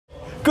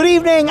Good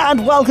evening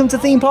and welcome to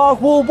Theme Park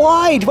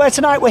Worldwide, where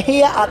tonight we're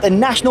here at the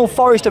National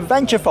Forest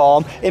Adventure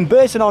Farm in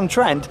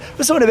Burton-on-Trent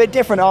for something a bit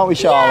different, aren't we,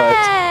 Charlotte?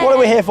 Yeah. What are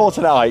we here for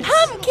tonight?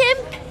 Pumpkin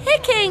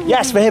picking!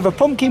 Yes, we're here for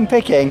pumpkin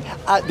picking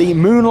at the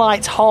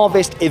Moonlight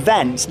Harvest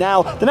event.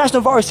 Now, the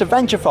National Forest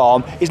Adventure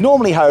Farm is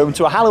normally home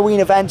to a Halloween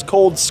event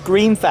called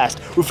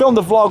Screamfest. We've filmed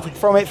a vlog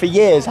from it for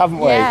years, haven't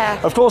we?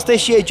 Yeah. Of course,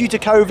 this year, due to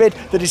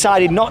COVID, they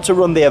decided not to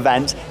run the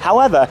event.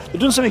 However,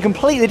 they've done something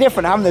completely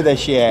different, haven't they,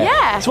 this year?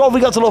 Yeah. So what have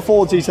we got to look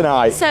forward to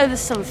tonight? So there's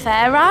some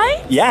fair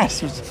rides.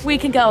 Yes. We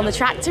can go on the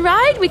tractor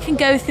ride, we can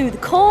go through the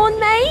corn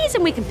maze,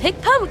 and we can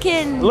pick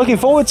pumpkins. Looking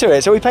forward to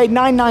it. So we paid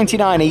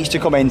 $9.99 each to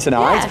come in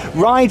tonight. Yeah.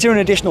 Rides are an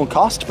additional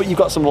cost, but you've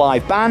got some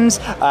live bands,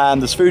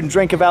 there's food and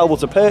drink available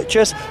to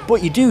purchase,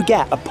 but you do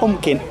get a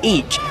pumpkin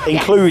each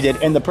included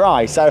in the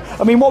price. So,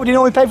 I mean, what would you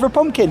normally pay for a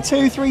pumpkin?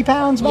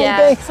 £2–3 maybe?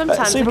 Yeah, sometimes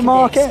at a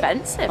supermarket? it can be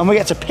expensive. And we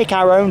get to pick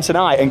our own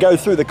tonight and go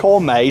through the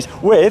corn maze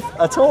with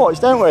a torch,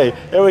 don't we?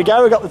 Here we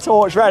go, we've got the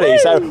torch ready. Woo!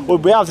 So we'll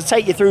be able to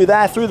take you through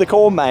there, through the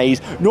corn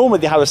maze. Normally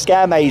they have a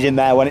scare maze in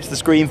there when it's the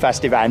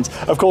Screamfest event.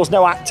 Of course,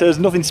 no actors,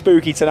 nothing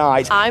spooky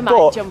tonight. I might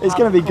but jump it's out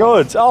going to be the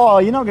corn. good. Oh,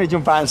 you're not going to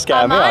jump out and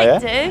scare me, are you? I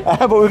might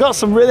do. But we've got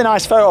some really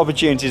nice photo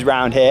opportunities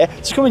around here.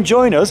 So come and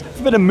join us for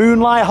a bit of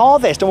Moonlight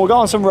Harvest, and we'll go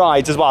on some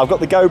rides as well. I've got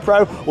the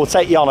GoPro, we'll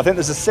take you on. I think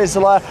there's a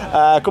Sizzler,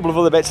 a couple of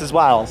other bits as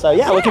well. So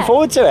yeah, looking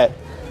forward to it.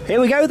 Here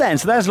we go then,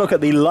 so there's a look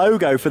at the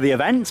logo for the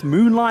event,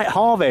 Moonlight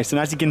Harvest, and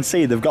as you can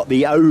see they've got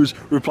the O's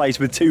replaced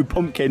with 2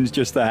 pumpkins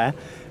just there.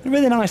 A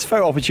really nice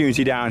photo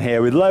opportunity down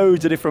here with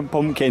loads of different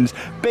pumpkins,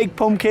 big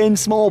pumpkins,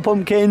 small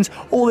pumpkins,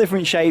 all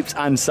different shapes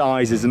and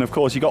sizes, and of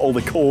course you've got all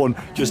the corn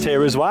just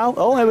here as well.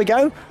 Oh, here we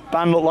go,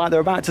 band look like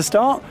they're about to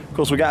start. Of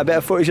course we'll get a bit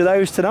of footage of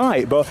those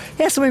tonight, but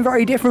yeah, something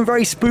very different,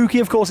 very spooky.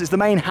 Of course it's the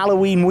main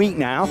Halloween week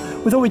now.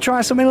 We thought we'd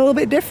try something a little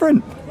bit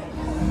different.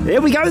 Here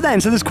we go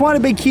then, so there's quite a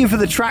big queue for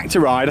the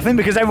tractor ride, I think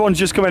because everyone's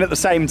just come in at the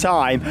same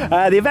time.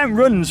 The event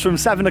runs from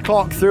 7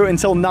 o'clock through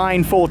until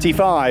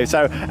 9:45,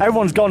 so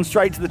everyone's gone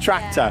straight to the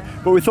tractor.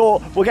 But we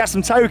thought we'll get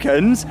some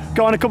tokens,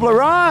 go on a couple of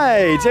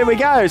rides. Here we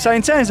go. So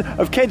in terms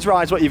of kids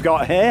rides, what you've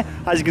got here,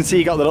 as you can see,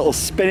 you've got the little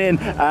spinning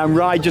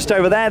ride just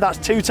over there. That's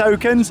 2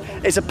 tokens.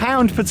 It's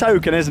 £1 per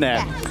token, isn't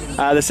it?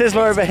 Yes. The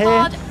Sizzler over here,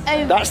 card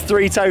only. that's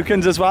 3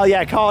 tokens as well.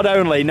 Yeah, card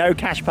only, no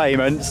cash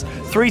payments.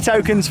 3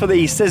 tokens for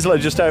the Sizzler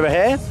just over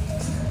here.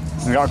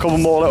 We've got a couple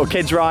more little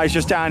kids rides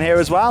just down here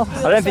as well.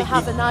 I don't think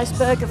have a nice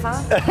burger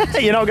van.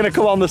 you're not going to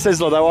come on the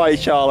Sizzler though, are you,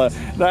 Charlotte?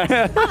 No. I'll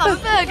have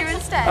a burger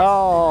instead.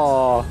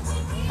 Oh,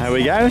 there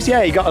we go. So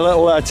yeah, you got a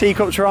little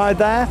teacups ride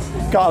there.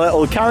 Got a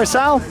little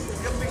carousel.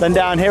 Then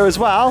down here as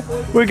well,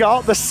 we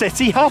got the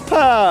City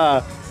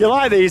Hopper. You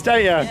like these, don't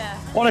you? Yeah.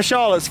 One of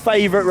Charlotte's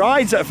favourite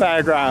rides at a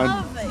fairground.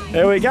 Lovely.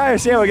 Here we go.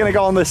 So yeah, we're going to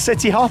go on the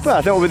City Hopper.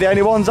 I think we'll be the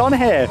only ones on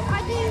here.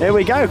 Here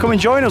we go. Come and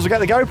join us. We'll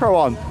get the GoPro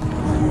on.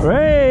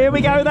 Hey, here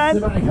we go then.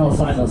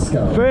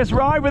 First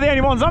ride, we're the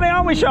only ones on it,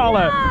 aren't we,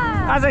 Charlotte?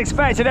 Yeah. As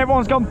expected,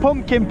 everyone's gone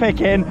pumpkin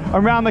picking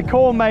around the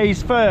corn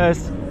maze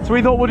first. So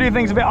we thought we'll do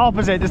things a bit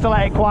opposite, just to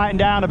let it quieten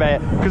down a bit,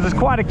 because there's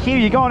quite a queue.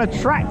 You go on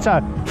a tractor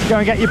to go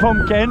and get your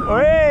pumpkin.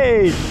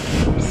 Hey,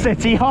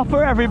 City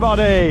Hopper,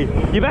 everybody.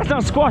 You best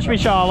not squash me,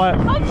 Charlotte.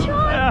 I'm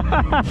trying.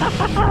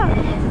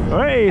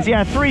 Hey, so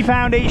yeah,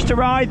 £3 each to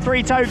ride,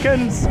 3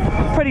 tokens.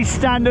 Pretty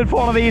standard for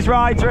one of these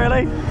rides,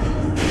 really.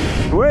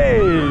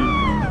 Whee!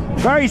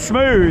 Very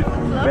smooth.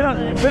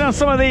 Been on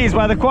some of these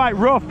where they're quite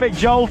rough, bit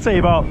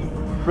jolty, but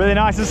really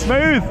nice and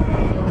smooth.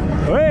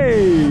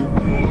 Hey!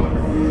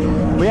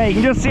 Well, yeah, you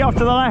can just see off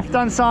to the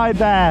left-hand side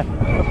there.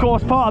 Of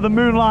course, part of the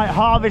Moonlight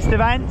Harvest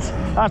event.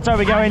 That's where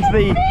we go into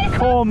the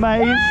corn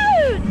maze.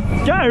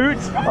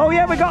 Goats? Oh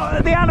yeah, we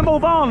got the animal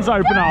barns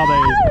open, are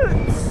they?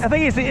 I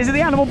think is it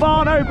the animal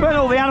barn open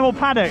or the animal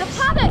paddocks?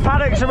 The paddocks.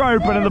 Paddocks are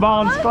open and the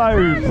barn's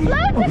closed.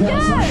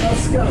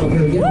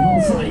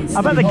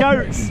 I bet the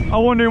goats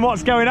are wondering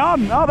what's going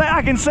on. Oh,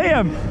 I can see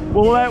them.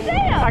 Well,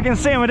 I can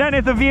see them. I don't know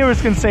if the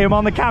viewers can see them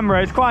on the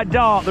camera. It's quite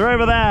dark. They're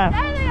over there.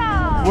 There they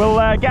are. We'll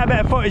get a bit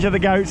of footage of the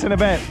goats in a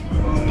bit.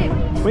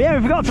 Well, yeah,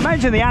 we forgot to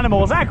mention the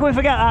animals. How can we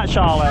forget that,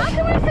 Charlotte?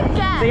 How can we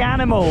forget? The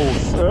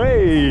animals.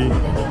 Hey.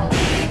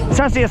 It's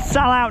actually a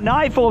sell-out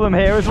night for them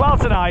here as well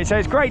tonight, so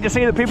it's great to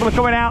see that people are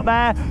coming out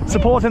there,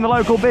 supporting the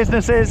local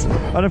businesses,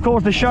 and of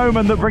course the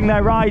showmen that bring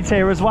their rides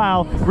here as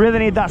well. Really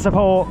need that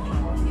support.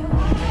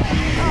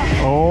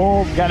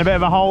 Oh, getting a bit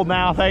of a hold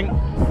now, I think.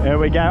 Here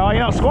we go. Oh,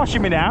 you're not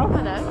squashing me now?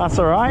 I know. That's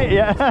all right,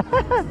 yeah.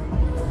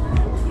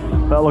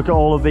 But look at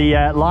all of the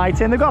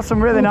lighting. They've got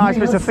some really nice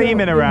bits of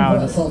theming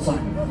around.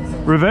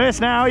 Reverse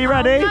now, are you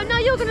ready? No,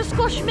 you're going to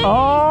squash me.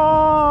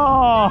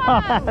 Oh,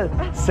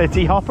 yeah.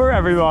 City Hopper,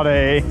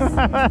 everybody.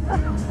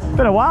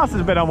 Been a while since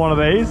I've been on one of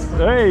these.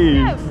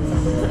 Hey,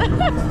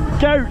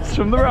 goats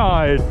from the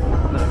ride.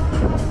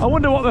 I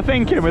wonder what they're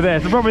thinking with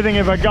this. They're probably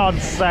thinking, for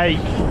God's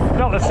sake,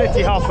 not the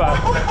City Hopper.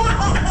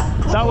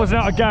 That was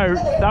not a goat,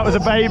 that was a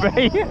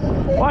baby.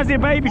 Why is the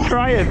baby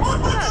crying? I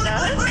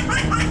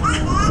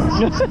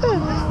don't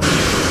know.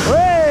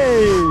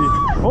 Hey!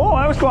 Oh,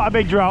 that was quite a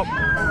big drop.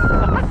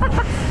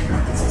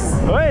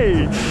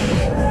 Hey!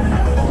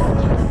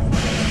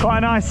 Quite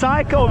a nice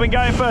cycle. We've been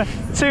going for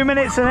 2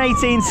 minutes and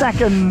 18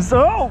 seconds.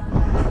 Oh!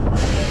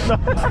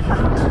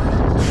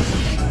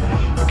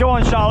 Go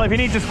on, Charlotte. If you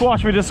need to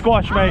squash me, just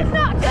squash me. I'm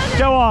not gonna.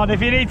 Go on,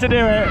 if you need to do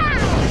it.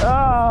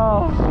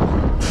 Oh!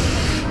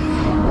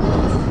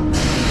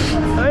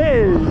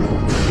 Hey!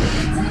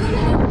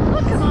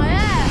 Look at my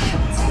hair.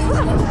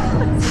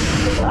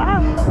 Ah.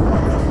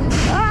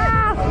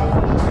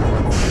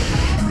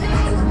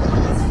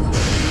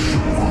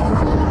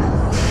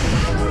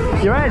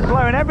 Your hair's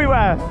blowing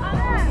everywhere.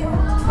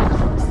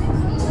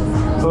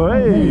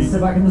 Okay, so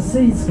back in the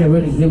seats, get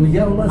ready, here we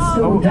go, let's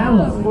go down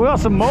low. We got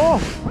some more.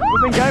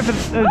 We've been going for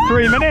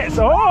 3 minutes.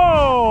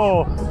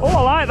 Oh,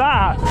 I like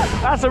that.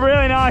 That's a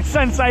really nice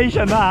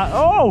sensation, that.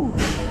 Oh,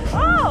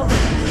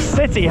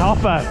 city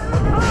hopper.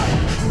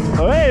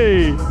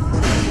 Hey,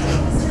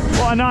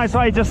 what a nice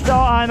way to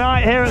start our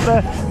night here at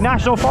the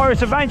National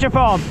Forest Adventure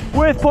Farm.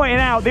 Worth pointing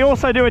out, they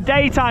also do a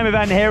daytime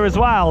event here as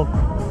well.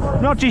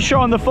 Not too sure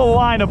on the full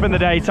lineup in the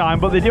daytime,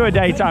 but they do a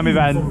daytime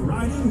event.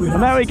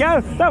 And there we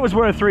go. That was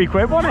worth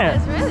 £3, wasn't it? That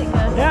was really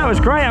good. Yeah, it was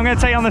great. I'm going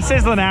to take you on the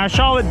Sizzler now.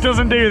 Charlotte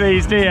doesn't do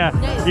these, do you?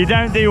 No. You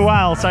don't do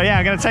well. So yeah,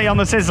 I'm going to take you on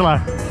the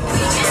Sizzler.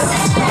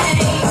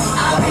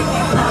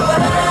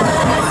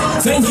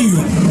 Thank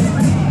you.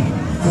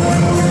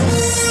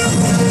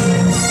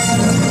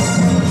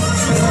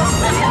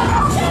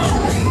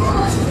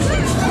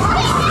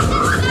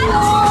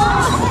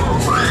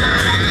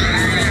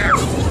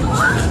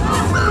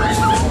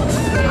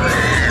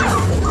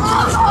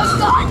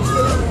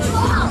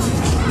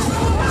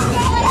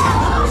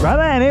 Right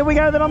then, here we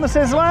go then on the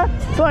Sizzler.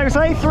 So like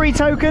I say, 3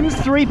 tokens,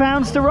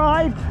 £3 to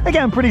ride.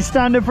 Again, pretty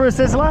standard for a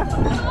Sizzler.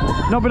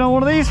 Not been on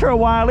one of these for a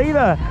while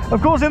either.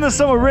 Of course, in the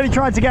summer, really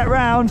tried to get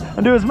around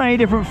and do as many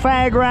different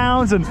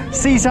fairgrounds and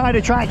seaside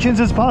attractions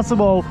as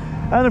possible.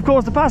 And of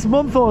course, the past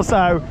month or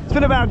so, it's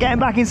been about getting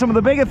back in some of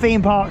the bigger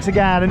theme parks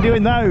again and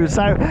doing those.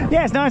 So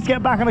yeah, it's nice to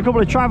get back on a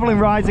couple of traveling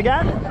rides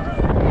again.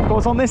 Of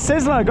course, on this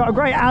Sizzler, got a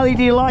great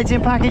LED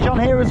lighting package on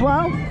here as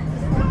well.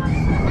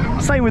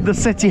 Same with the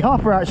City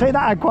Hopper, actually.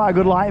 That had quite a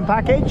good lighting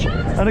package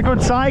and a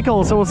good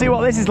cycle, so we'll see what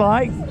this is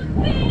like.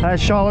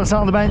 There's Charlotte's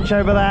on the bench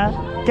over there.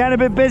 Getting a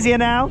bit busier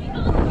now.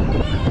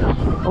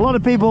 A lot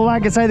of people,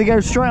 like I say, they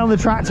go straight on the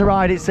track to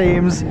ride, it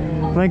seems,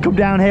 and then come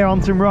down here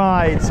on some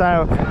rides.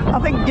 So I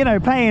think, you know,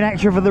 paying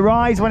extra for the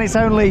rides when it's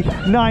only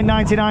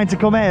 $9.99 to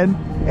come in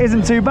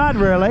isn't too bad,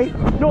 really.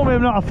 Normally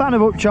I'm not a fan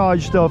of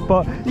upcharge stuff,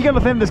 but you got to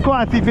think there's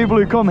quite a few people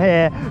who come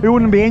here who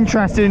wouldn't be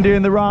interested in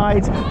doing the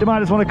rides. They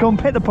might just want to come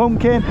pick the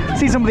pumpkin,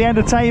 see some of the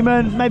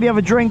entertainment, maybe have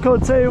a drink or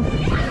two.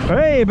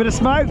 Hey, a bit of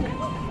smoke.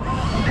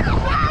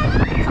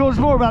 Of course,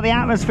 it's more about the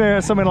atmosphere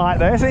of something like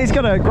this. It's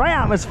got a great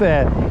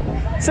atmosphere.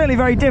 Certainly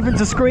very different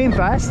to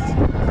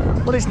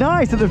Screamfest, but it's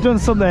nice that they've done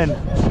something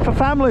for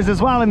families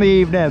as well in the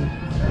evening.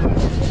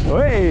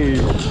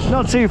 Hey,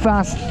 not too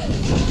fast.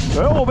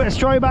 Oh, a bit of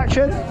strobe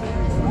action.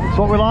 That's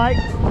what we like.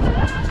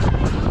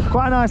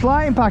 Quite a nice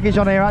lighting package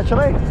on here,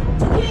 actually.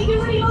 Okay, get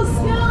ready, let's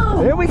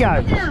go. Here we go.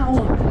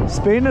 Now.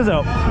 Speeding us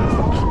up.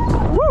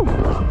 Woo!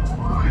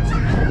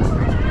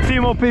 A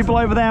few more people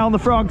over there on the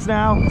frogs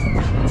now.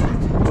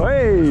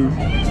 Hey,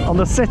 on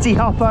the City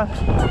Hopper.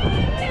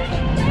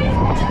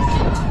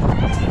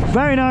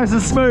 Very nice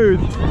and smooth.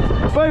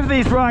 Both of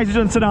these rides we've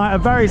done tonight are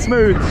very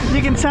smooth.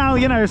 You can tell,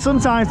 you know,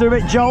 sometimes they're a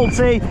bit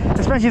jolty,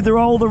 especially if they're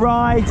older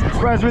rides,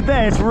 whereas with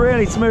this,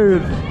 really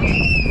smooth.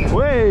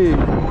 Whee!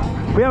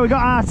 Yeah, we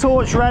got our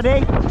torch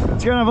ready to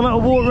go and have a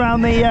little walk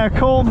around the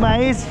corn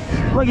maze.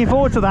 Looking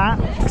forward to that,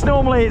 because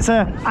normally it's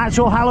an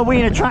actual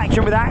Halloween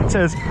attraction with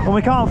actors and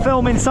we can't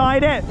film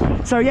inside it.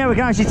 So yeah, we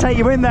can actually take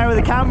you in there with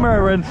a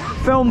camera and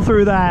film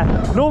through there.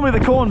 Normally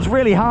the corn's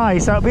really high,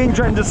 so it'll be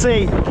interesting to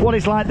see what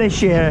it's like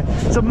this year.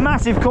 It's a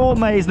massive corn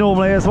maze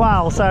normally as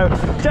well, so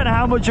don't know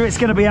how much of it's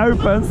going to be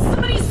open.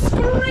 Somebody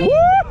scream.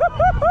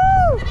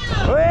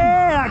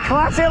 Yeah, that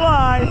classic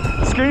line.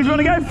 Scream's going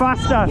to go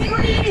faster. Get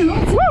ready,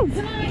 let's Woo! go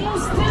tonight,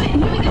 let's do it,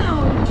 here we go.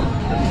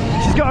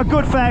 She's got a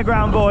good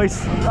fairground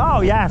voice.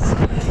 Oh yes.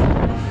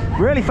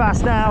 Really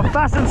fast now,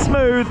 fast and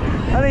smooth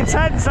and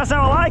intense, that's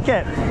how I like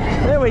it.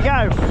 Here we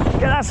go.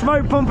 Get that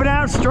smoke pumping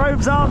out,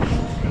 strobes on.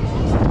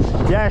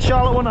 Yeah,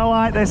 Charlotte wouldn't have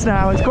liked this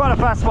now. It's quite a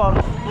fast one.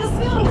 Let's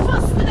go,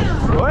 faster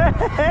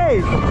now.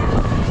 Hey!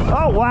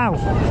 Oh wow.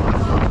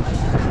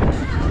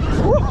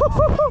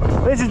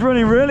 This is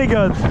running really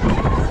good.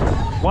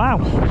 Wow.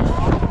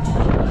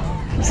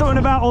 Something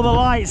about all the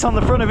lights on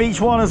the front of each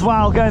one as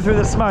well, going through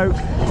the smoke,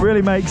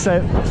 really makes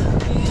it.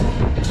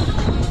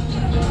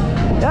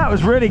 Yeah, it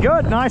was really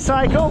good. Nice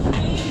cycle.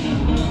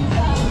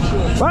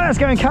 Right, let's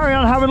go and carry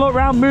on having a look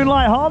around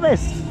Moonlight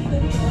Harvest.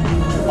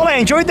 Well, I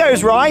enjoyed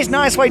those rides.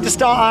 Nice way to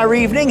start our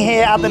evening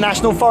here at the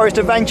National Forest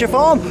Adventure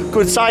Farm.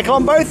 Good cycle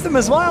on both of them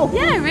as well.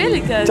 Yeah, really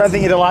good. Don't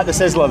think you'd have liked the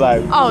Sizzler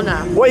though. Oh no.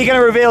 What are you going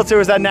to reveal to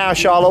us then now,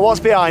 Charlotte? What's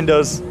behind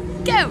us?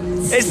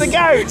 Goats. It's the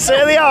goats.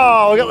 Here they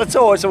are. We've got the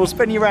torch, so we'll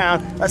spin you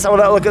around. Let's have a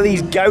little look at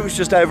these goats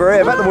just over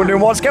here. I bet they're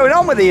wondering what's going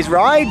on with these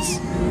rides.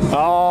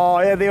 Oh,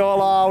 yeah, they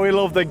all are. We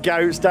love the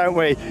goats, don't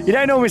we? You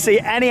don't normally see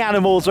any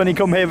animals when you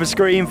come here for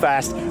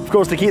Screamfest. Of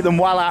course, to keep them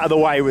well out of the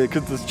way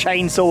because there's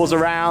chainsaws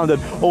around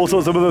and all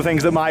sorts of other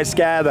things that might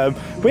scare them.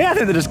 But yeah, I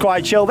think they're just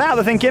quite chilled out.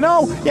 They're thinking,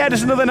 oh, yeah,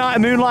 just another night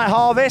of Moonlight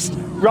Harvest.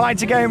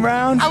 Rides are going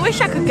round. I wish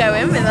I could go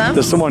in with them.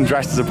 There's someone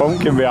dressed as a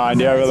pumpkin behind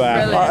you over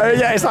there. Brilliant.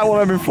 Yeah, it's like one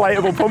of them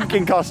inflatable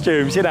pumpkin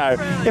costumes, you know.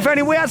 Brilliant. If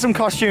only we had some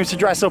costumes to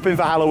dress up in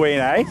for Halloween,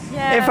 eh?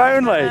 Yeah, if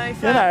only.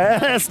 you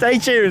know, stay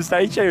tuned,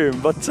 stay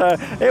tuned. But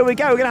here we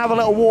go. We're going to have a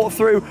little walk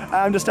through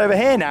just over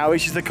here now,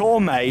 which is the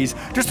corn maze.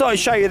 Just thought I'd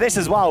show you this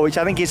as well, which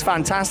I think is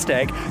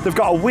fantastic. They've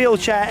got a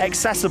wheelchair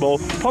accessible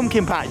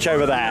pumpkin patch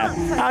over there.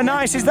 How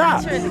nice is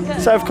that? That's really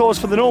good. So, of course,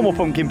 for the normal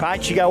pumpkin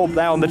patch, you go up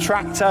there on the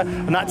tractor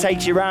and that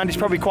takes you around. It's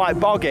probably quite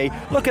boggy.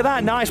 Look at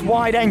that. Nice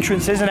wide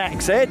entrances and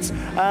exits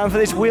for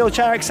this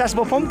wheelchair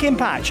accessible pumpkin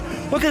patch.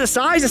 Look at the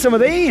size of some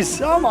of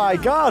these. Oh my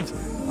God.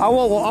 I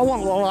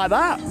want one like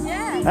that.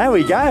 Yeah. There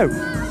we go.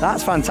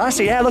 That's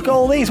fantastic. Yeah, look at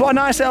all these. What a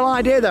nice little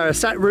idea there. A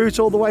set route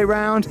all the way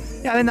round.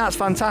 Yeah, I think that's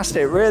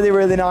fantastic. Really,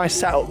 really nice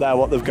setup there,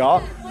 what they've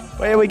got.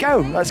 But here we go.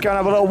 Let's go and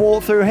have a little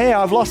walk through here.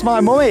 I've lost my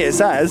mummy, it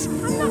says.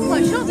 I'm not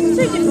quite sure. There's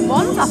two different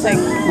ones, I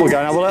think. We'll go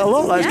and have a little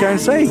look. Let's go and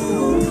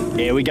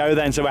see. Here we go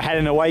then. So we're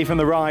heading away from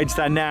the rides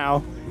then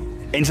now.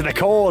 Into the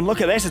corn. Look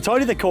at this. I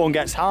told you the corn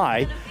gets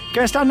high.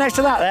 Go and stand next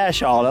to that there,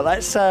 Charlotte.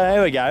 Let's,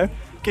 here we go.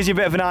 Gives you a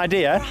bit of an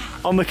idea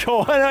on the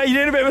corn. You're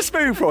doing a bit of a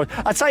spoof for it.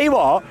 I tell you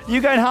what,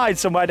 you go and hide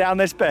somewhere down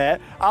this bit.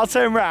 I'll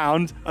turn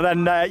round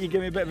and then you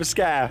give me a bit of a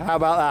scare. How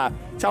about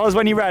that? Tell us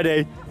when you're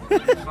ready.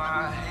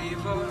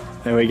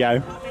 There we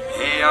go.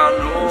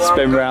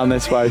 Spin round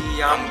this way.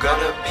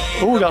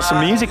 Oh, we got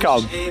some music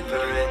on.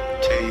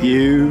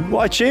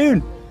 What a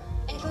tune.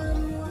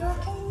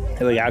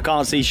 Here we go. I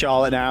can't see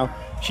Charlotte now.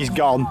 She's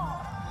gone.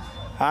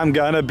 I'm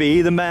gonna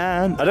be the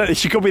man. I don't know,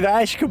 she could be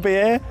there, she could be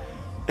here.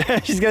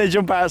 She's gonna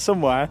jump out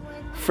somewhere.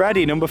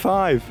 Freddie, number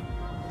 5.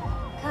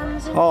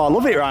 Oh, I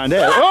love it around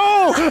here.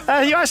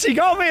 Oh, you actually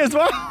got me as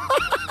well.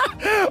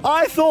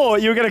 I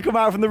thought you were gonna come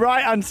out from the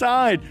right-hand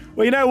side.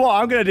 Well, you know what,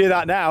 I'm gonna do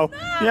that now.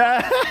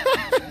 Yeah.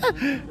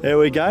 Here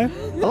we go.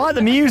 I like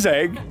the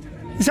music.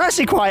 It's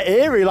actually quite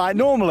eerie, like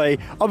normally,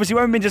 obviously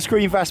when we've been to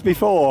Screamfest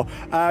before,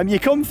 you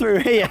come through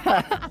here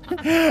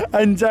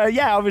and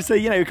yeah, obviously,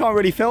 you know, you can't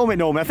really film it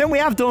normally. I think we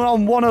have done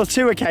on 1 or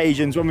 2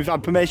 occasions when we've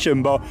had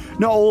permission, but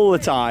not all the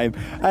time.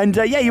 And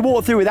yeah, you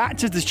walk through with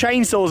actors, there's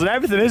chainsaws and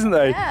everything, isn't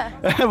there?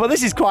 Yeah. Well,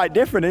 this is quite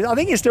different. I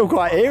think it's still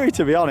quite eerie,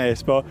 to be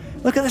honest, but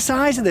look at the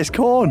size of this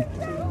corn.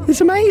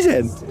 It's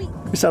amazing.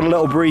 Just had a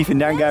little briefing,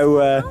 don't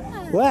go,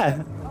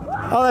 where?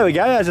 Oh, there we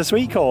go, there's a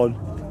sweet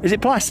corn. Is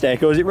it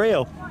plastic or is it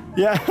real?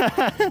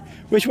 Yeah.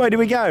 Which way do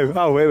we go?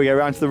 Oh, here we go,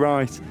 round to the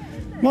right.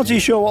 I'm not too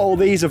sure what all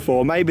these are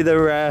for. Maybe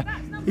they're,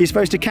 you're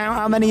supposed to count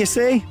how many you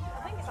see?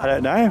 I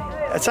don't know.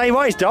 I tell you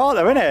what, it's dark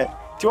though, isn't it?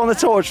 Do you want the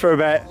torch for a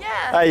bit?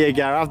 Yeah. There you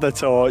go, have the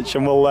torch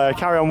and we'll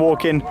carry on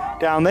walking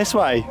down this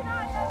way.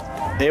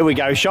 Here we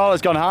go,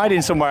 Charlotte's gone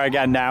hiding somewhere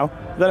again now.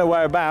 I don't know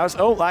whereabouts.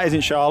 Oh, that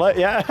isn't Charlotte,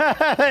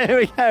 yeah. Here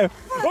we go.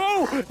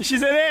 Oh,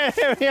 she's in here.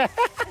 Here we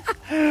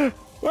go.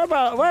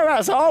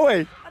 Whereabouts are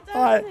we?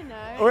 I don't really know.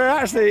 We're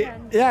actually,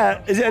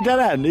 yeah, is it a dead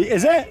end?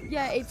 Is it?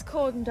 Yeah, it's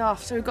cordoned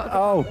off, so we've got to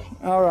go.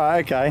 Oh, all right,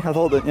 okay. I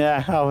thought that,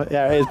 yeah, oh,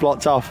 yeah, it is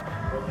blocked off.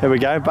 Here we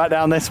go, back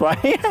down this way.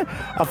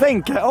 I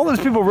think, oh, there's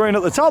people running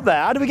up the top there.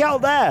 How do we get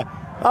up there?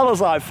 That looks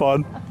like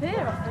fun. Up here,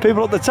 I think.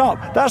 People up the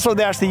top. That's what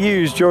they actually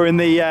use during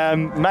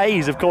the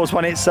maze, of course,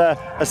 when it's a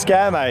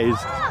scare maze.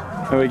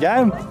 Here we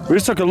go. We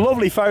just took a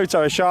lovely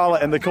photo of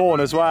Charlotte in the corn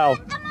as well.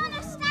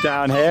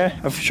 Down here.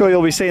 I'm sure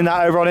you'll be seeing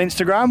that over on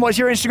Instagram. What's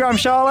your Instagram,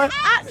 Charlotte?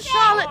 At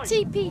Charlotte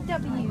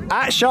TPW.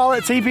 At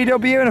Charlotte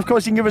TPW, and of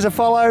course you can give us a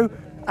follow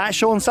at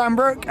Sean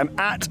Sandbrook and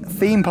at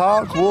Theme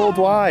Park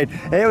Worldwide.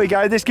 Here we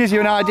go. This gives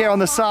you an idea on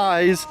the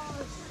size.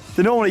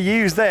 They normally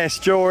use this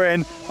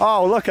during,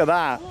 oh, look at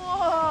that.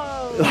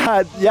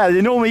 Whoa. Yeah,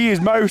 they normally use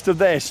most of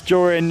this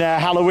during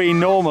Halloween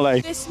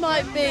normally. This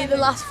might be the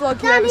last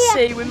vlog you ever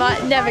see. We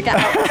might never get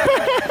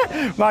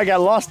out. Might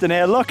get lost in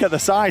here. Look at the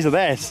size of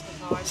this.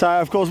 So,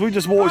 of course, we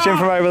just walked in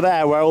from over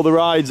there where all the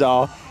rides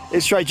are.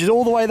 It stretches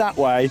all the way that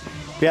way.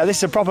 But yeah, this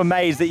is a proper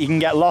maze that you can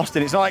get lost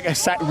in. It's not like a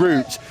set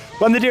route.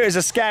 When they do it as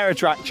a scare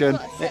attraction,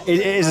 it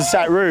is a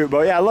set route.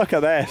 But yeah, look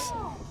at this.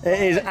 It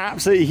is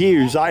absolutely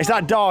huge. Like, it's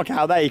that dark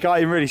out there, you can't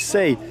even really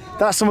see.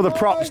 That's some of the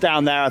props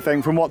down there, I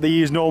think, from what they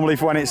use normally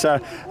for when it's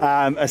a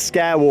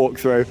scare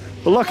walkthrough.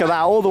 But look at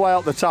that, all the way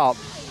up the top.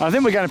 And I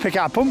think we're going to pick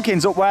our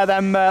pumpkins up where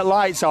them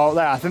lights are up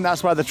there. I think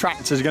that's where the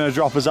tractor's going to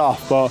drop us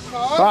off. But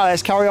right,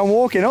 let's carry on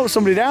walking. Oh,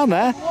 somebody down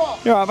there.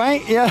 You all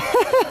right, mate? Yeah.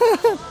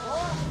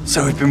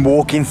 So we've been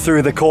walking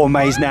through the corn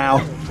maze now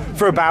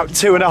for about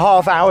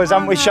 2.5 hours,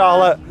 haven't we,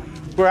 Charlotte?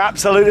 We're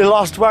absolutely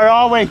lost. Where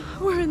are we?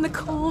 We're in the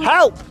corn.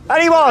 Help!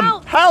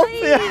 Anyone! Help!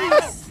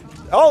 Please.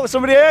 Oh,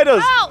 somebody heard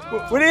us.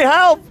 Help! We need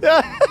help.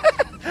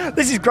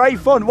 This is great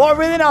fun. What a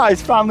really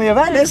nice family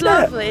event, It's isn't it?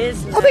 lovely,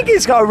 isn't it? I think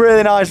it's got a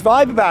really nice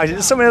vibe about it.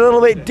 There's something a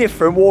little bit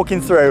different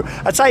walking through.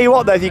 I tell you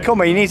what though, if you come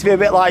here, you need to be a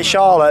bit like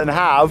Charlotte and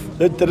have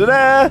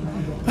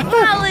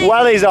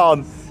wellies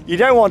on. You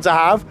don't want to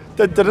have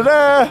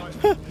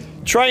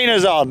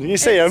trainers on. You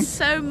see them?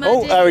 So muddy.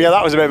 Oh, there we go.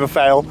 That was a bit of a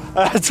fail.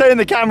 Turning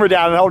the camera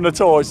down and holding the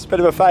torch. It's a bit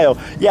of a fail.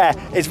 Yeah,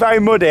 it's very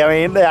muddy.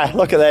 I mean, yeah,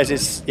 look at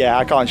this.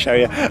 I can't show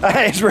you.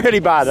 It's really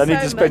bad. I need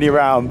to spin you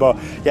around, but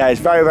yeah,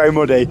 it's very, very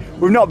muddy.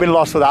 We've not been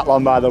lost for that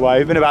long, by the way.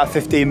 We've been about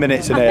 15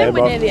 minutes in here. I think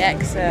we're near the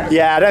exit.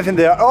 Yeah, I don't think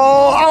they're.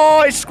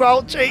 Oh, it's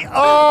squelchy.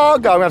 Oh,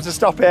 God, I'm gonna have to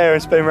stop here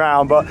and spin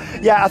around. But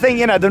yeah, I think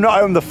they've not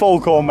opened the full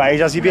corn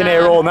maze as you've been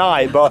here all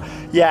night. But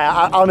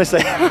yeah,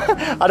 honestly,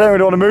 I don't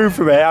really want to move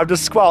from here. I've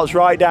just squelched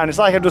right down. It's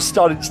like I've just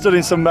stood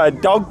in some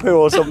dog poo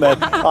or something.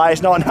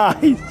 It's not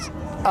nice.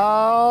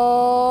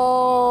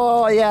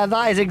 Oh, yeah,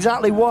 that is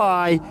exactly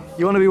why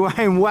you want to be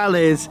wearing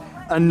wellies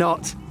and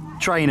not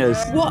trainers.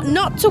 What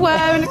not to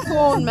wear in a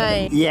corn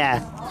maze?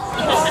 Yeah.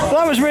 Well,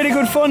 that was really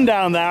good fun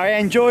down there. I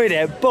enjoyed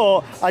it,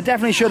 but I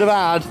definitely should have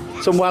had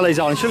some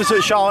wellies on. Should have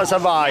took Charlotte's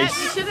advice.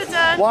 Yes, you should have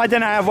done. Why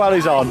didn't I have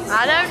wellies on?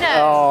 I don't know.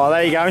 Oh,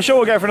 there you go. I'm sure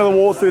we'll go for another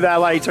walk through there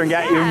later and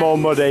get even more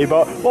muddy.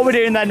 But what are we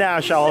doing there now,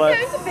 Charlotte?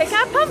 We're going to pick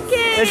our pumpkin.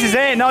 This is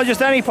it. Not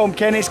just any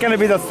pumpkin. It's going to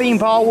be the Theme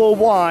Park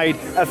Worldwide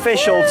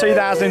official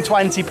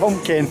 2020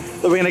 pumpkin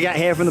that we're going to get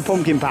here from the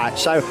pumpkin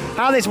patch. So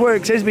how this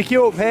works is we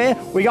queue up here,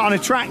 we get on a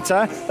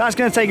tractor. That's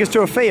going to take us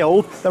to a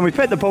field. Then we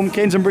pick the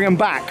pumpkins and bring them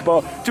back.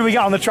 But do we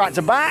get on the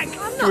tractor back?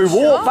 Do we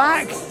walk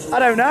back? I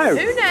don't know.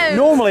 Who knows?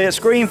 Normally at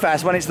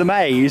Screenfest, when it's the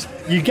maze,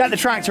 you get the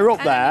tractor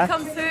up there.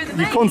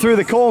 You come through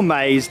the corn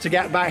maze to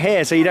get back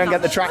here, so you don't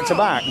get the tractor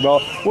back.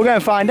 But we'll go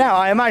and find out.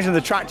 I imagine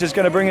the tractor's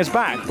going to bring us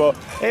back. But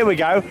here we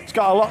go. It's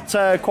got a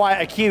lot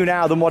quieter queue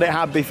now than what it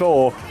had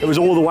before. It was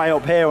all the way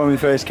up here when we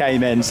first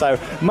came in. So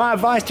my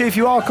advice to you, if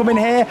you are coming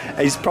here,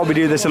 is probably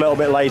do this a little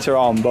bit later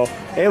on. But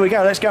here we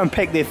go. Let's go and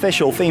pick the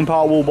official Theme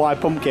Park Worldwide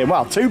pumpkin.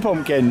 Well, 2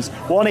 pumpkins,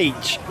 1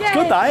 each. Yay. It's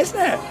good, that, isn't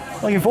it?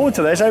 Looking forward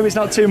to this. I hope it's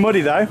not too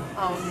muddy though.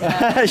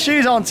 Oh, no.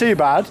 Shoes aren't too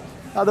bad.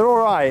 They're all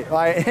right.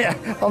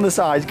 Like on the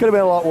sides, could have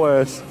been a lot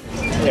worse.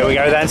 Here we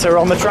go then. So we're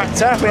on the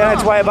tractor. We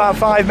had to wait about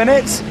 5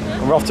 minutes.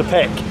 And we're off to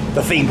pick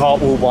the Theme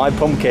Park Worldwide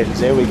pumpkins.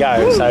 Here we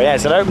go. Woo. So yeah,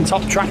 it's an open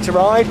top tractor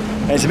ride.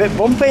 And it's a bit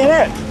bumpy, isn't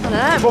it?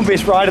 I know.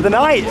 Bumpiest ride of the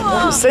night.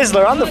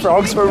 Sizzler and the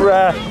frogs were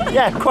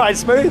quite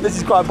smooth. This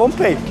is quite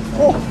bumpy.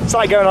 Oh, it's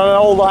like going on an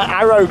old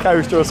arrow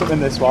coaster or something,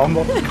 this one.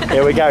 But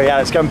here we go. Yeah,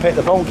 let's go and pick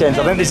the pumpkins.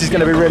 I think this is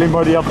going to be really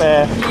muddy up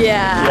here.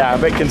 Yeah. Yeah, I'm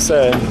a bit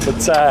concerned.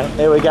 But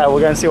here we go.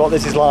 We're going to see what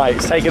this is like.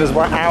 It's taking us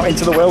out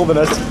into the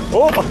wilderness.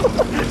 Oh,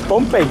 it's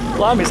bumpy.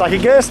 Blimey, it's like a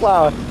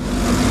Gerstlauer.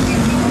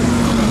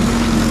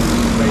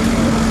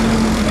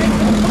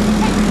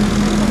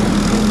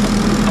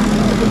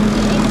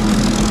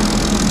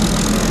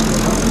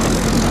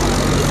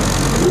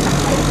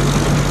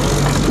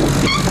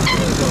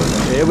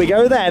 Here we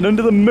go then,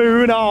 under the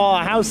moon. Oh,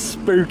 how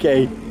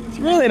spooky. It's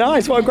really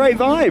nice, what a great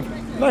vibe.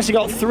 We've actually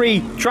got 3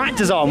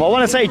 tractors on. Well,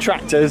 when I say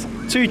tractors,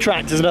 2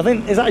 tractors, and I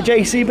think, is that a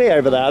JCB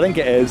over there? I think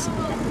it is.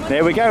 And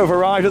here we go, we've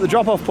arrived at the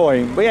drop-off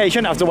point. But yeah, you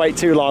shouldn't have to wait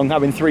too long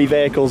having 3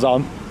 vehicles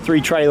on, 3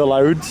 trailer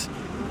loads.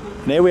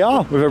 And here we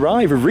are, we've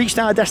arrived, we've reached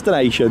our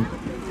destination.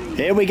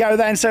 Here we go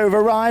then, so we've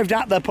arrived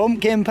at the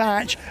pumpkin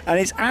patch, and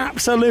it's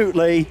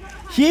absolutely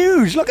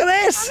huge. Look at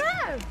this.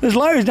 There's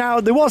loads.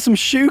 Now, there was some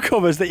shoe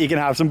covers that you can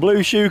have, some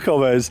blue shoe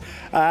covers,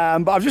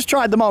 but I've just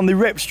tried them on, they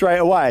ripped straight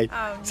away.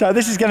 Oh, so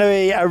this is going to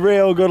be a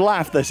real good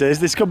laugh, this is.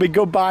 This could be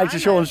goodbye to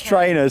Sean's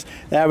trainers.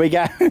 There we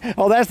go.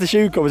 Oh, there's the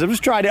shoe covers. I've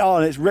just tried it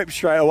on, it's ripped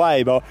straight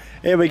away, but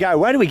here we go.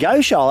 Where do we go,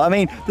 Charlotte? I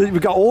mean,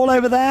 we've got all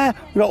over there,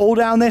 we've got all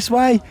down this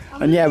way,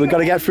 and yeah, we've got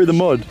to get through the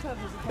mud.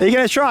 Are you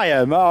going to try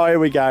them? Oh, here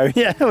we go.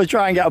 Yeah, we'll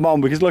try and get them on,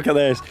 because look at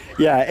this.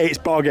 Yeah, it's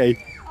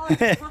boggy.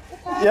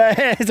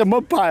 Yeah, it's a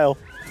mud pile.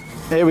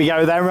 Here we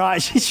go then,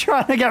 right, she's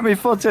trying to get me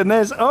foot in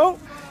this. Oh,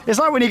 it's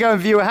like when you go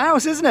and view a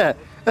house, isn't it?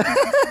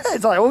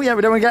 It's like, oh yeah,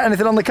 we don't want to get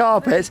anything on the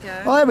carpet.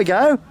 Oh, there we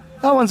go.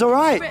 That one's all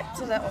right.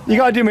 You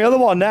got to do my other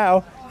one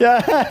now.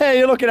 Yeah,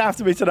 you're looking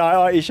after me tonight,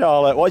 aren't you,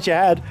 Charlotte? Watch your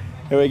head.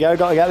 Here we go,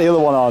 got to get the other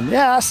one on.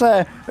 Yeah, that's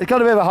it's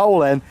got a bit of a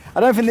hole in. I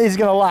don't think these are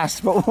going to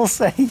last, but we'll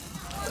see.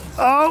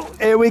 Oh,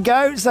 here we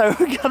go. So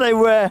we've got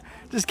to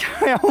just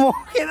carry on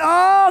walking.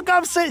 Oh,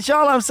 God,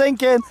 Charlotte, I'm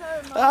sinking.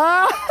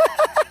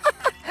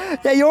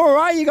 Yeah, you're all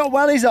right, you got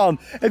wellies on.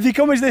 If you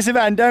come to this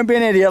event, don't be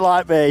an idiot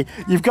like me.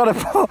 You've got to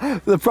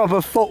put the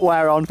proper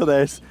footwear on for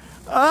this.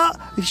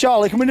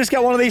 Charlotte, can we just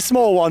get one of these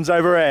small ones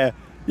over here?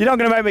 You're not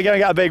going to make me go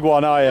and get a big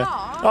one, are you? No.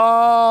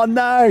 Oh,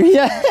 no.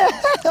 Yeah.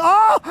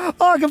 Oh,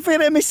 I can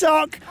feel it in my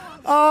sock.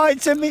 Oh,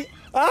 it's in me.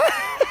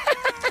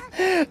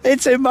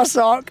 It's in my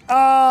sock.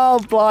 Oh,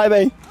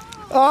 blimey.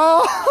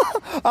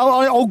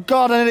 Oh,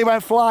 God, I nearly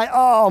went fly.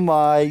 Oh,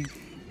 my.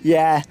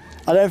 Yeah,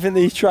 I don't think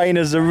these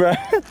trainers are...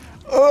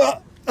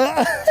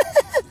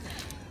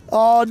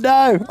 Oh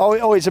no!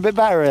 Oh, it's a bit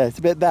better here. It's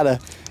a bit better.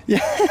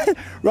 Yeah.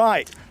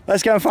 Right.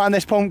 Let's go and find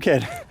this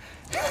pumpkin.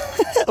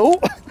 Oh.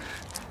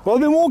 Well,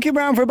 we've been walking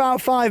around for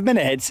about 5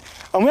 minutes,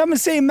 and we haven't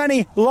seen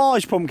many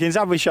large pumpkins,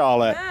 have we,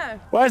 Charlotte? No.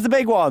 Where's the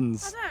big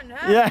ones? I don't know.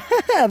 Yeah.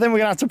 I think we're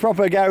gonna have to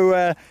proper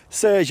go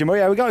search them. Oh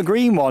yeah, we got a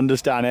green one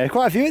just down here.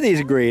 Quite a few of these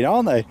are green,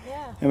 aren't they?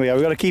 Yeah. Here we go,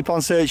 we've got to keep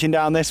on searching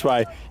down this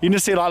way. You can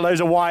just see like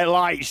loads of white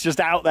lights just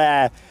out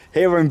there.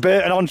 Here we're in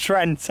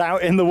Burton-on-Trent,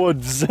 out in the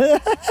woods.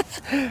 Here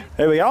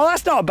we go. Oh,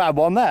 that's not a bad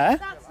one there.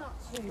 That's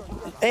not too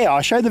bad. Here,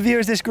 I'll show the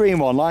viewers this green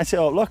one. Light it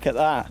up, look at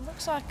that.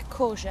 Looks like a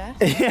courgette.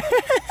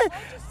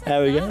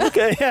 There we go. Look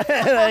at,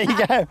 there you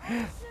go.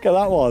 Look at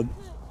that one.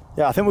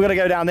 Yeah, I think we're going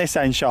to go down this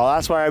end, Charlotte.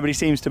 That's where everybody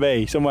seems to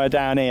be, somewhere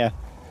down here.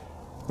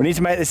 We need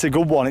to make this a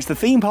good one. It's the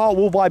theme park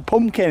worldwide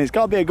pumpkin. It's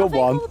got to be a good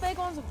one. All the big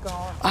ones have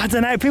gone. I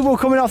don't know. People are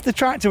coming off the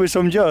tractor with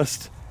some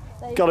just.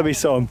 Got to be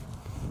some.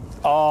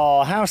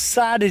 Oh, how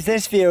sad is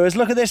this, viewers?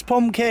 Look at this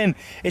pumpkin.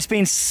 It's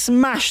been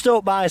smashed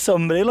up by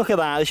somebody. Look at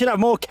that. They should have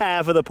more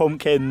care for the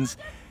pumpkins.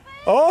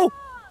 Oh,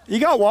 you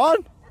got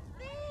one?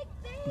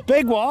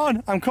 Big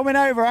one. I'm coming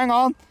over. Hang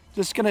on.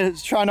 Just going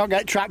to try not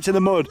get trapped in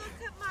the mud. Look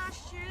at my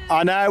shoes.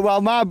 I know.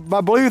 Well, my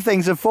blue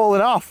things have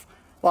fallen off.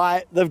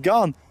 Like, they've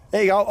gone.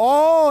 There you go.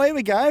 Oh, here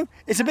we go.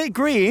 It's a bit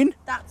green.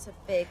 That's a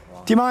big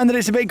one. Do you mind that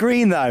it's a bit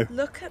green, though?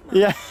 Look at my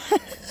Yeah.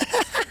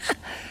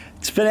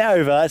 Spin it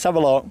over. Let's have a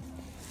look.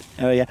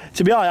 There we go.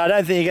 To be honest, I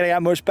don't think you're going to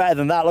get much better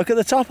than that. Look at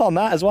the top on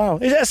that as well.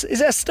 Is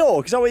it a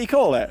stalk? Is that what you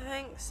call it? I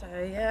think so,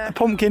 yeah. A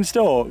pumpkin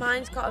stalk?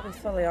 Mine's got to be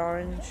fully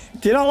orange.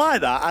 Do you not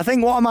like that? I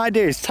think what I might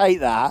do is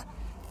take that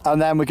and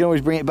then we can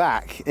always bring it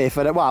back. If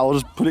I don't, well, I'll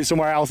just put it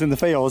somewhere else in the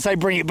field. Say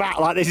bring it back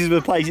like this is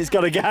the place it's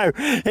got to go.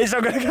 It's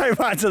not going to go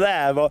back to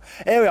there. But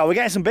here we are. We're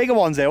getting some bigger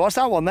ones here. What's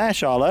that one there,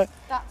 Charlotte?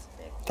 That's a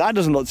big one. That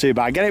doesn't look too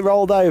bad. Get it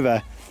rolled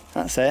over.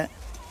 That's it.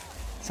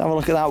 Let's have a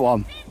look at that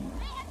one.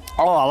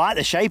 Oh, I like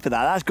the shape of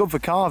that. That's good for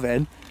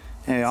carving.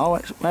 Here we are.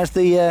 Where's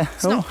the...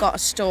 It's not got a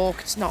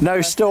stalk. It's not...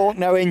 No stalk,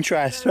 no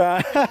interest.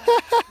 Right.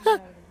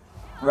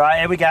 Right,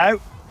 here we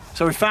go.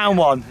 So we found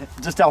one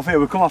just off here.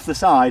 We've come off the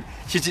side.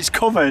 It's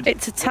covered.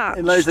 It's attached.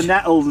 In loads of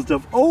nettles and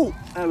stuff. Oh,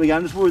 there we go.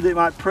 I'm just worried that it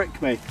might prick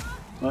me.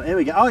 Well, here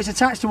we go. Oh, it's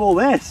attached to all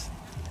this.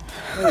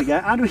 There we go.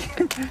 How do we...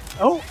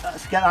 Oh,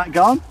 let's get that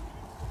gone.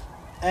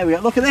 There we go.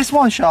 Look at this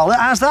one, Charlotte.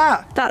 How's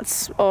that?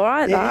 That's all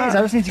right, It is.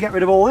 I just need to get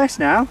rid of all this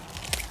now.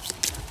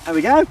 There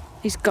we go.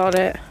 He's got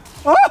it.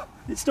 Oh,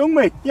 it stung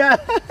me. Yeah.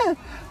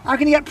 How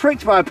can you get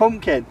pricked by a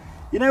pumpkin?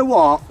 You know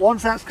what?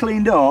 Once that's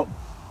cleaned up,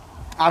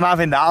 I'm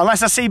having that.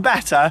 Unless I see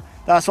better,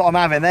 that's what I'm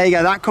having. There you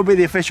go. That could be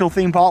the official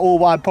theme park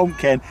all-wide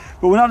pumpkin.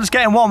 But we're not just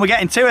getting one, we're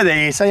getting two of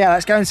these. So yeah,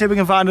 let's go and see if we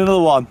can find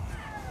another one.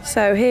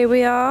 So here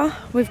we are.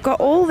 We've got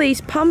all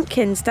these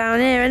pumpkins down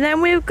here, and then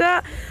we've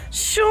got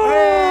Sean.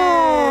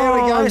 Hey,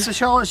 here we go. So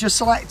Charlotte's just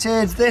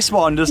selected this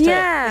one, doesn't it?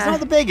 It's not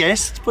the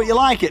biggest, but you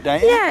like it,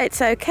 don't you? Yeah,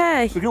 it's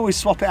okay. We can always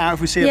swap it out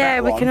if we see a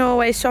better one. Yeah, we can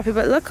always swap it,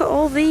 but look at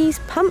all these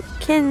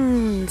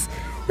pumpkins.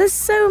 There's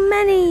so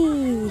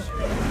many.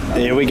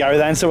 Here we go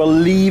then, so we're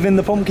leaving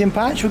the pumpkin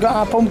patch. We've got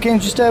our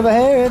pumpkins just over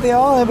here. Here they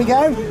are, there we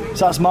go.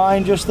 So that's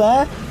mine just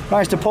there.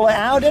 Managed to pull it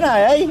out, didn't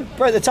I, eh?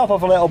 Broke the top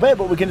off a little bit,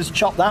 but we can just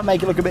chop that,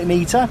 make it look a bit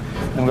neater.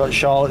 And we've got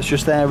Charlotte's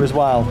just there as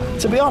well.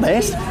 To be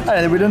honest, I don't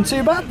think we've done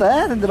too bad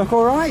there. I think they look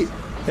all right.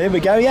 Here we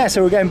go, yeah,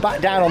 so we're going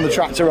back down on the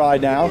tractor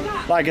ride now.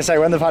 Like I say,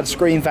 when they've had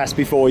Screenfest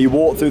before, you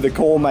walk through the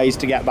corn maze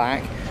to get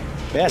back.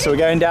 Yeah, so we're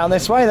going down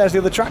this way. There's the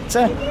other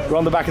tractor. We're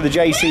on the back of the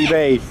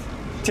JCB.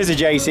 It is a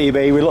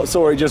JCB. We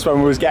saw it just when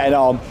we was getting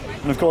on.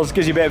 And of course, it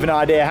gives you a bit of an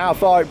idea how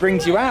far it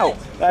brings you out.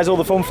 There's all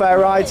the fun fair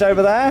rides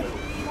over there.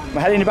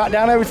 We're heading back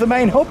down over to the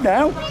main hub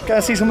now. Go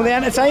see some of the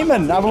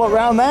entertainment. Have a look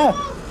around there.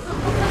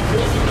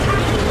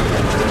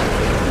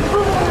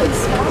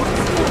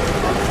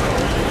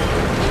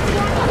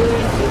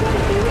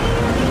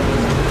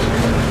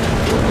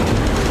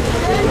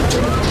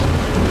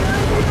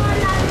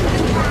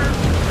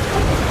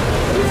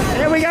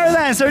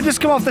 So we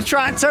just come off the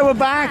tractor, we're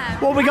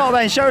back. What we got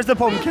then? Show us the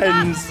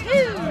pumpkins.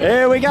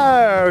 Here we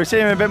go. See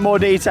them in a bit more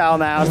detail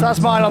now. So that's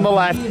mine on the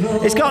left.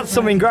 It's got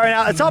something growing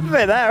out the top of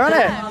it there,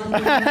 hasn't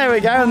it? There we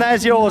go. And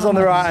there's yours on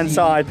the right hand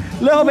side.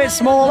 A little bit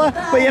smaller,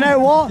 but you know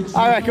what?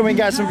 I reckon we can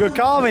get some good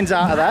carvings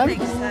out of them.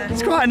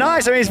 It's quite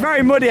nice. I mean, it's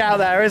very muddy out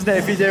there, isn't it,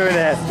 if you're doing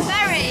it?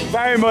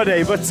 Very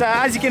muddy. But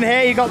as you can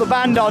hear, you've got the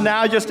band on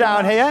now just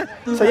down here.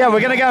 So yeah, we're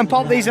going to go and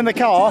pop these in the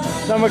car.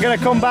 Then we're going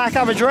to come back,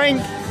 have a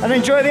drink and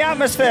enjoy the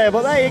atmosphere.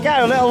 But there you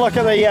go, a little look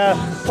at the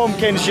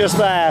pumpkins just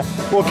there.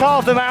 We'll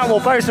carve them out and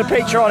we'll post a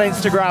picture on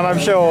Instagram, I'm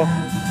sure.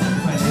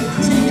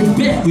 Take a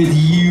bet with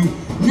you.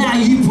 Now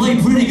you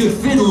play pretty good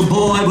fiddle,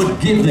 boy,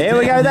 but give Here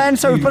we go then,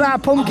 so we put our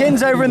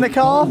pumpkins over in the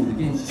car.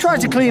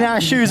 Tried to clean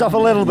our shoes off a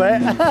little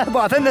bit, but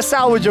I think they're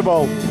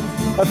salvageable.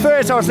 At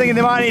first I was thinking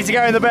they might need to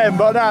go in the bin,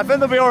 but no, I think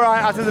they'll be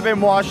alright after they've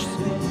been washed.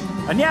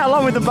 And yeah,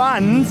 along with the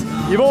band,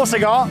 you've also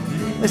got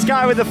this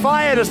guy with the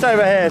fire just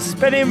over here.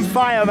 Spinning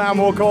fireman,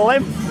 we'll call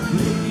him.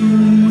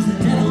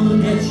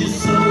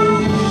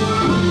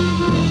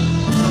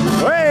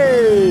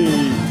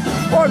 Hey!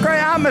 What a great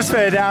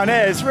atmosphere down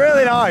here, it's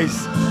really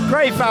nice.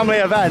 Great family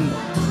event.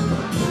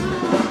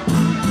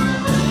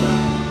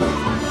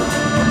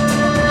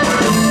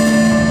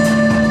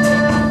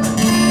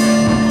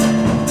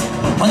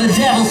 When the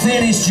devil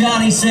finished,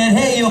 Johnny said,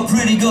 hey, you're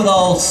pretty good,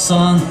 old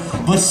son,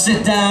 but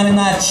sit down in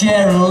that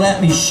chair and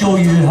let me show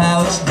you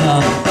how it's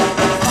done.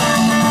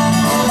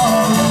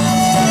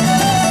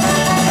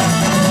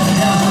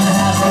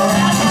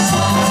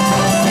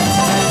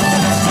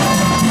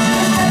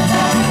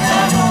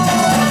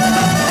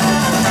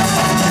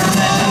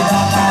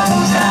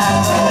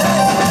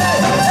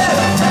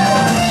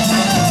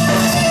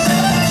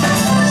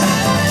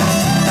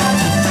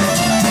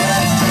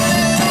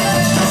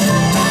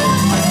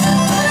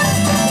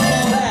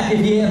 back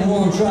if you ever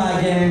want to try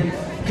again.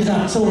 Cause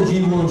I told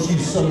you once, you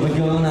son of a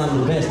gun,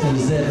 I'm the best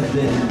there's ever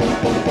been.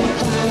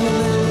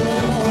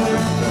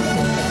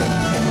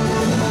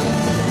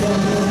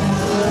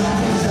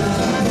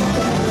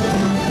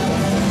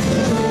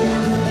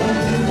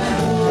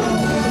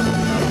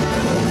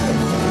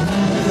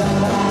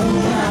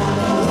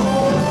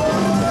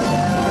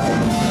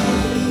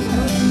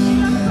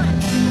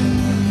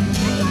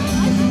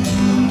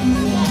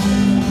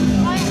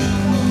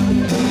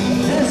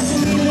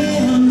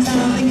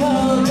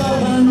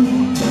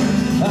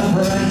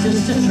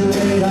 Just a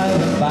trade I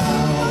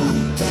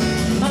found.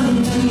 And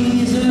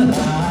these are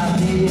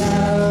happy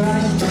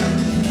hours.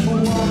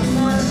 Walk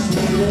my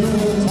sweet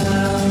little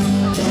town.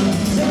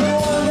 So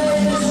one day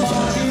this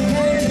fortune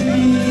came to me,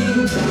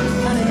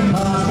 and it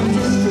cost me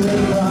just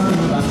straight from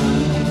the bank.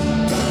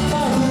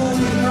 Far away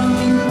from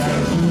me,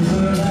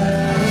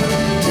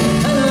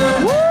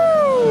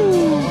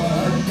 Woo!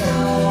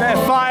 Bit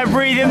of fire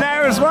breathing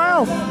there as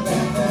well.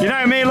 You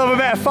know me, love a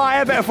bit of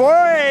fire, bit of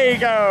fire. There you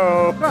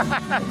go.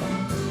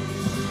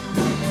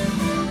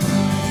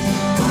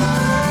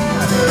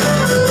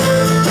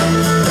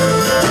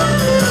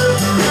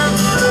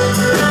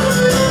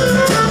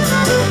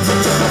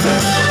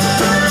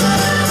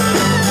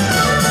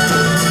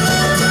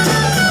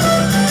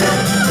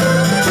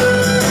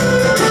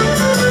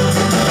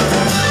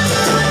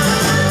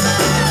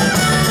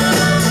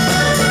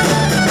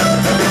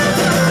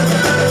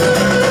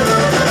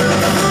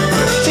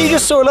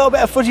 Just saw a little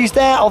bit of footage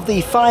there of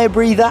the fire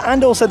breather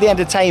and also the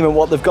entertainment,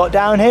 what they've got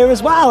down here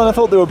as well, and I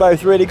thought they were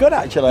both really good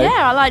actually.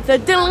 Yeah, I like the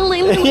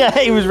yeah,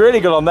 he was really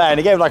good on there, and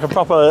he gave like a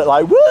proper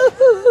like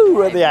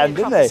woo at the end,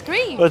 didn't he?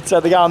 Scream. But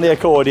the guy on the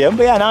accordion,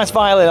 but yeah, nice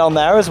violin on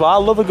there as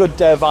well. Love a good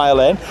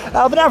violin.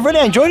 But I've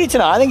really enjoyed it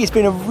tonight. I think it's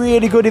been a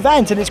really good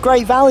event and it's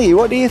great value.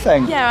 What do you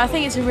think? Yeah, I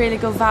think it's a really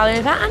good value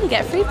event, and you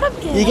get a free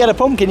pumpkin. You get a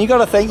pumpkin. You got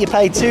to think you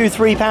paid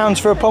 £2-3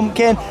 for a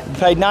pumpkin. You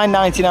paid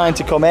 £9.99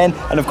 to come in,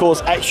 and of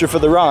course extra for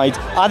the ride.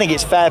 I think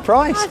it's fair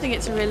price. I think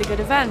it's a really good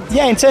event.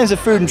 Yeah, in terms of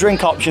food and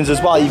drink options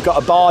as well, you've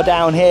got a bar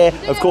down here.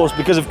 Of course,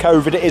 because of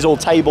COVID, it is all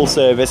table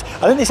service.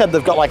 I think they said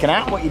they've got like an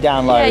app what you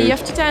download. Yeah, you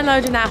have to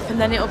download an app and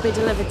then it'll be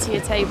delivered to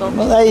your table.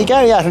 Well, there you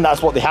go. Yeah, I think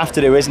that's what they have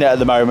to do, isn't it, at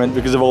the moment,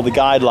 because of all the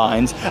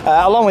guidelines.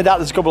 Along with that,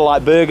 there's a couple of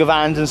like burger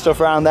vans and stuff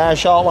around there.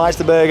 Charlotte likes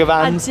the burger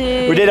vans. I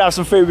do. We did have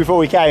some food before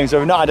we came, so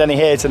we've not had any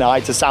here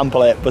tonight to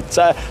sample it, but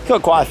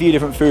got quite a few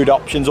different food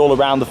options all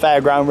around the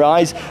fairground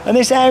rides and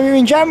this area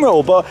in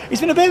general. But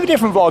it's been a bit of a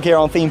different vlog here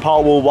on Theme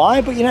Park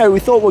Worldwide, but you know, we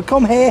thought we'd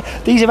come here.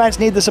 These events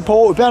need the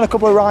support. We've been on a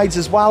couple of rides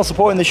as well,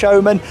 supporting the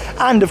showman,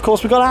 and of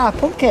course we've got our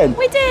pumpkin.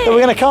 We did. That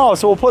we're going to carve,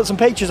 so we'll put some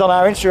pictures on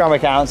our Instagram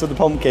accounts of the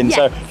pumpkin. Yeah.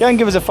 So go and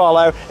give us a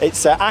follow.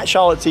 It's at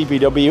Charlotte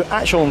TPW,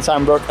 at Sean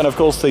Sandbrook, and of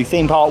course the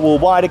Theme Park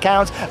Worldwide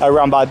account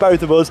run by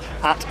both of us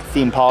at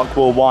Theme Park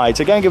Worldwide.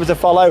 So go and give us a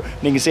follow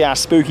and you can see our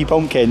spooky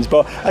pumpkins.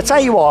 But I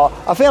tell you what,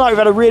 I feel like we've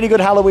had a really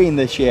good Halloween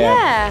this year.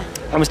 Yeah.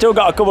 And we've still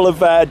got a couple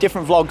of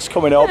different vlogs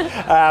coming up.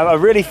 A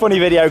really funny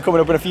video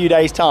coming up in a few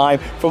days' time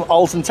from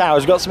Alton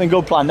Towers. We've got something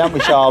good planned, haven't we,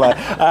 Charlotte?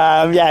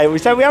 Yeah, we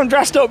said we haven't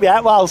dressed up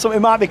yet. Well,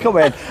 something might be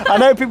coming. I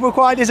know people were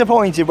quite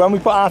disappointed when we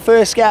put our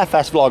first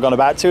Scarefest vlog on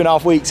about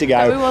 2.5 weeks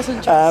ago. We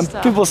wasn't dressed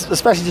up. People,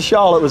 especially to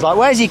Charlotte, was like,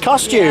 "Where's your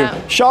costume?"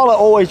 Yeah. Charlotte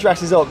always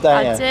dresses up,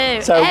 don't you? I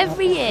do. So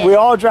every year. we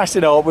are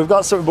dressing up. We've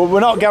got something, but we're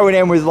not going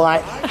in with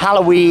like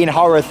Halloween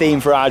horror theme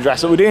for our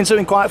dress up. We're doing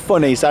something quite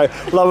funny. So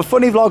we'll have a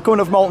funny vlog coming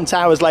up from Alton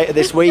Towers later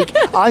this week.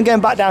 I'm going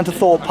back down to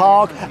Thorpe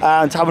Park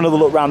to have another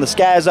look around the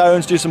scare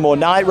zones, do some more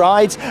night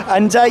rides,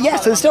 and yeah,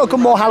 so there's still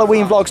some more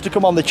Halloween vlogs to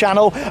come on the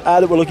channel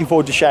that we're looking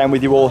forward to sharing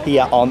with you all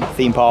here on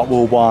Theme Park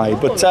Worldwide.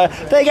 But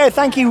there you go.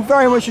 Thank you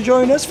very much for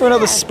joining us for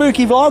another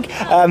spooky vlog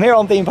here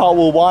on Theme Park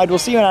Worldwide. We'll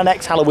see you in our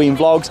next Halloween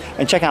vlogs,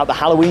 and check out the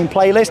Halloween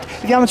playlist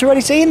if you haven't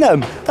already seen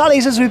them. That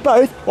leaves us with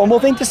both one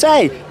more thing to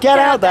say: get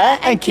out there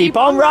and keep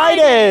on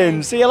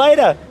riding. See you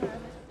later.